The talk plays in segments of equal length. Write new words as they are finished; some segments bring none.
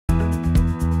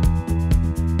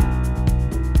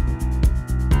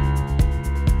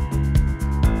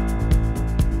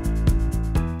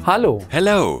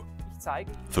Hello!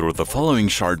 Through the following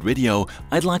short video,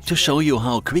 I'd like to show you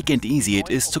how quick and easy it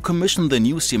is to commission the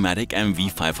new SIMATIC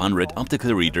MV500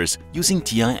 optical readers using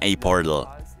TIA Portal.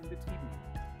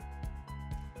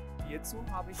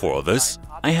 For this,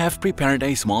 I have prepared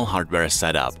a small hardware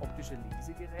setup.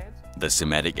 The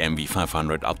SIMATIC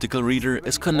MV500 optical reader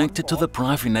is connected to the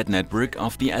Profinet network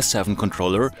of the S7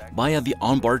 controller via the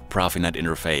onboard Profinet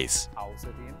interface.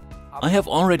 I have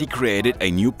already created a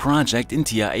new project in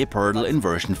TIA Portal in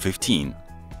version 15.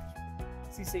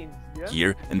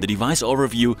 Here, in the device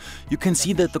overview, you can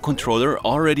see that the controller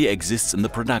already exists in the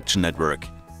production network.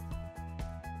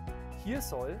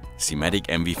 SIMATIC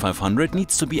MV500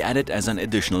 needs to be added as an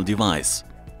additional device.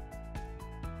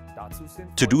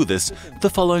 To do this, the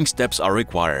following steps are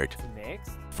required.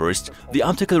 First, the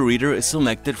optical reader is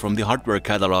selected from the hardware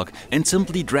catalog and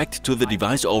simply dragged to the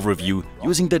device overview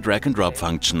using the drag-and-drop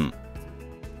function.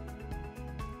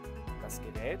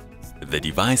 The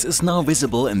device is now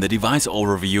visible in the device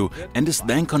overview and is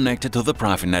then connected to the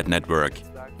Profinet network.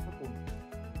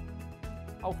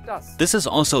 This is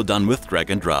also done with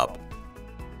drag-and-drop.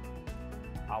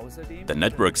 The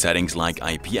network settings like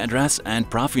IP address and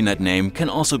Profinet name can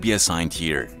also be assigned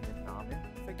here.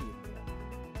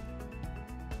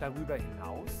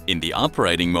 In the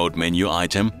operating mode menu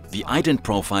item, the ident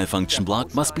profile function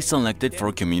block must be selected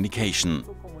for communication.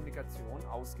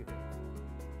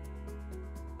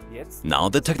 Now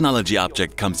the technology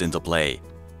object comes into play.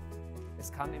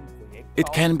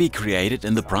 It can be created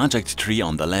in the project tree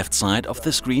on the left side of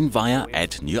the screen via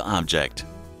Add New Object.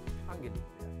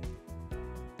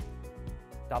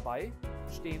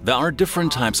 There are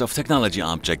different types of technology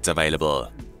objects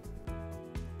available.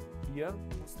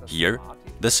 Here,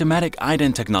 the SIMATIC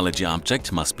ident technology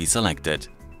object must be selected.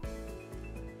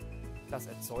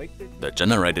 The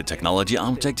generated technology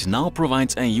object now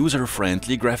provides a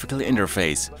user-friendly graphical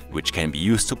interface, which can be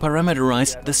used to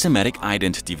parameterize the SIMATIC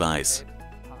ident device.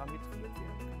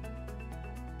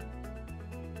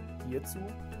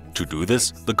 To do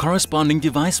this, the corresponding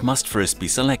device must first be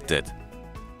selected.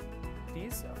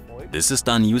 This is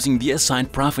done using the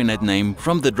assigned Profinet name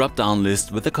from the drop-down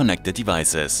list with the connected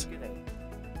devices.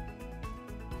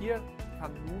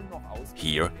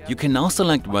 Here, you can now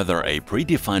select whether a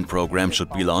predefined program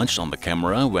should be launched on the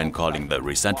camera when calling the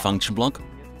reset function block,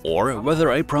 or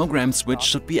whether a program switch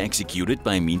should be executed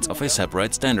by means of a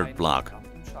separate standard block.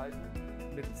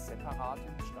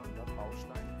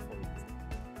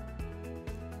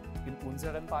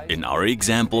 In our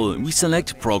example, we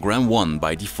select Program 1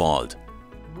 by default.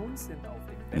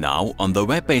 Now, on the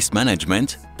web-based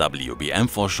management, WBM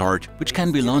for short, which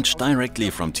can be launched directly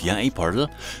from TIA Portal,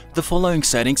 the following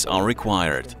settings are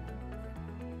required.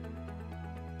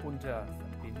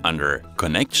 Under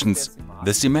Connections,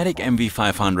 the SIMATIC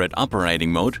MV500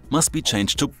 operating mode must be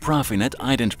changed to Profinet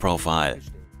ident profile.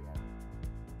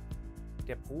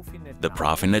 The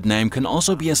Profinet name can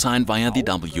also be assigned via the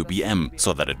WBM,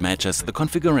 so that it matches the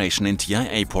configuration in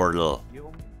TIA Portal.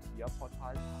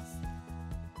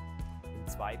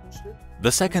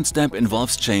 The second step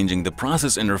involves changing the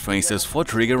process interfaces for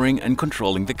triggering and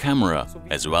controlling the camera,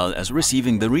 as well as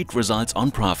receiving the read results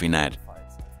on Profinet.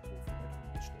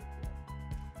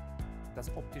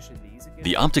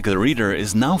 The optical reader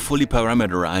is now fully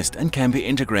parameterized and can be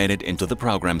integrated into the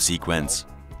program sequence.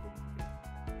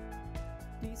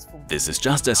 This is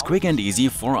just as quick and easy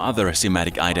for other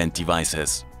SIMATIC ident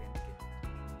devices.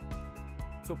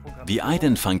 The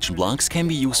ident function blocks can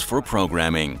be used for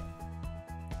programming.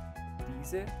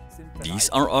 These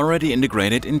are already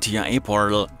integrated in TIA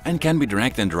Portal and can be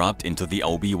dragged and dropped into the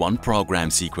OB1 program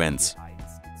sequence.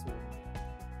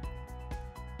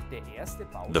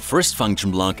 The first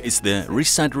function block is the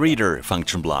Reset Reader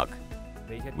function block,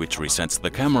 which resets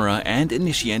the camera and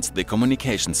initiates the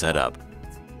communication setup.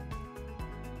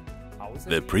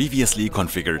 The previously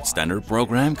configured standard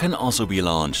program can also be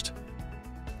launched.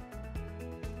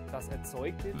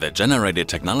 The generated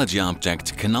technology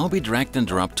object can now be dragged and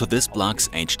dropped to this block's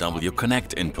HW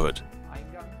Connect input.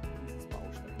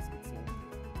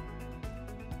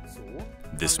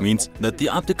 This means that the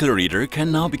optical reader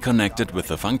can now be connected with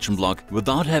the function block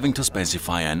without having to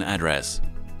specify an address.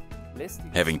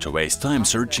 Having to waste time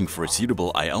searching for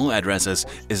suitable I/O addresses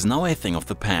is now a thing of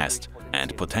the past,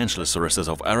 and potential sources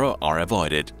of error are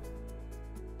avoided.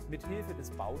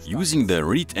 Using the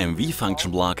readMV function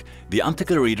block, the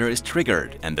optical reader is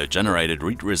triggered and the generated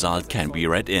read result can be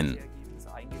read in.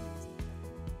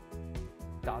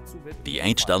 The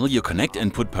HW Connect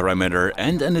input parameter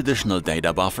and an additional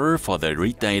data buffer for the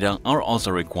read data are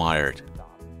also required.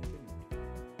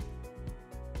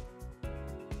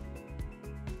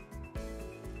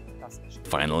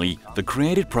 Finally, the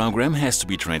created program has to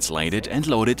be translated and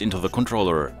loaded into the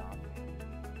controller.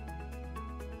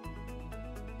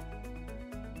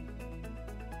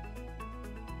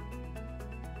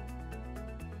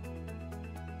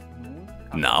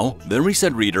 Now, the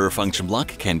reset reader function block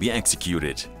can be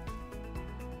executed.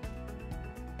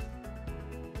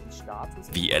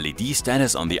 The LED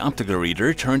status on the optical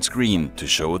reader turns green to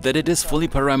show that it is fully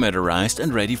parameterized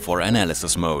and ready for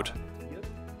analysis mode.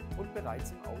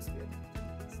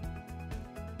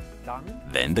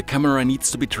 Then the camera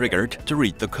needs to be triggered to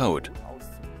read the code.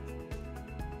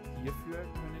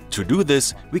 To do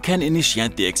this, we can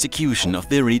initiate the execution of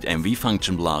the read MV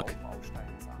function block.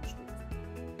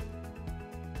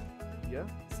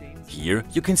 Here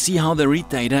you can see how the read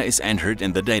data is entered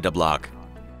in the data block.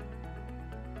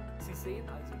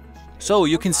 So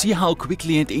you can see how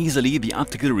quickly and easily the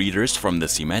optical readers from the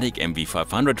SIMATIC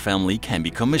MV500 family can be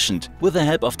commissioned with the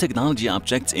help of technology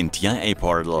objects in TIA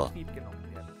portal.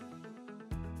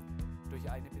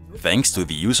 Thanks to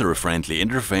the user-friendly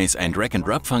interface and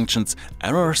drag-and-drop functions,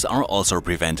 errors are also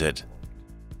prevented.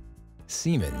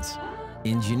 Siemens.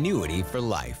 Ingenuity for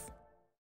life.